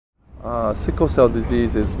Sickle cell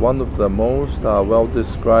disease is one of the most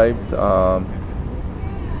well-described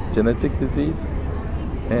genetic disease,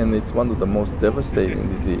 and it's one of the most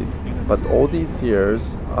devastating disease. But all these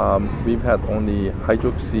years, we've had only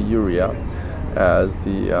hydroxyurea as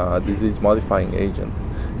the disease-modifying agent.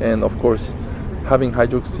 And of course, having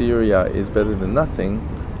hydroxyurea is better than nothing,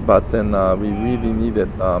 but then we really needed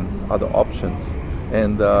other options.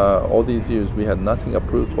 And all these years, we had nothing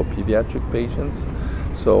approved for pediatric patients.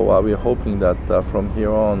 So we're hoping that from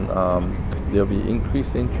here on, there'll be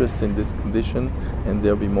increased interest in this condition, and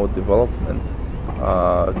there'll be more development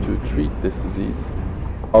to treat this disease.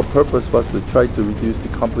 Our purpose was to try to reduce the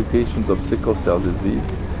complications of sickle cell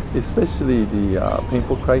disease, especially the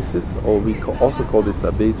painful crisis, or we also call this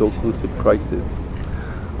a vaso-occlusive crisis.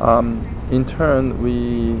 In turn,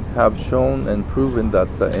 we have shown and proven that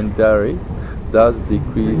the Endari does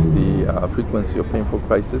decrease the frequency of painful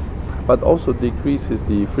crisis, but also decreases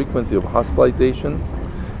the frequency of hospitalization,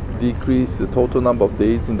 decrease the total number of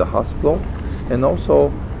days in the hospital, and also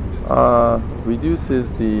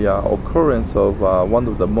reduces the occurrence of one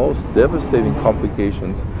of the most devastating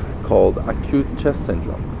complications called acute chest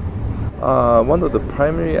syndrome. One of the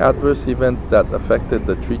primary adverse events that affected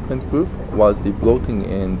the treatment group was the bloating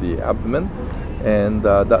in the abdomen, and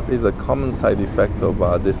that is a common side effect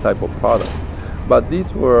of this type of product. But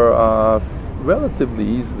these were relatively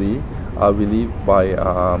easily relieved by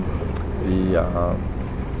the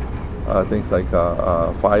things like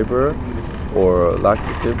fiber or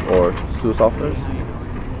laxative or stool softeners.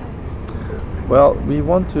 Well, we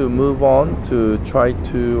want to move on to try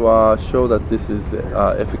to show that this is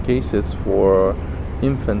efficacious for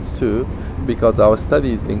infants too, because our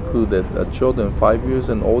studies included children 5 years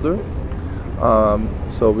and older.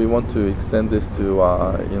 So we want to extend this to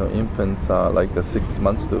infants like 6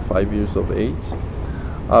 months to 5 years of age.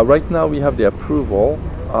 Right now we have the approval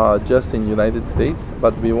just in United States,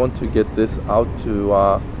 but we want to get this out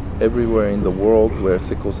to everywhere in the world where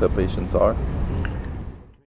sickle cell patients are.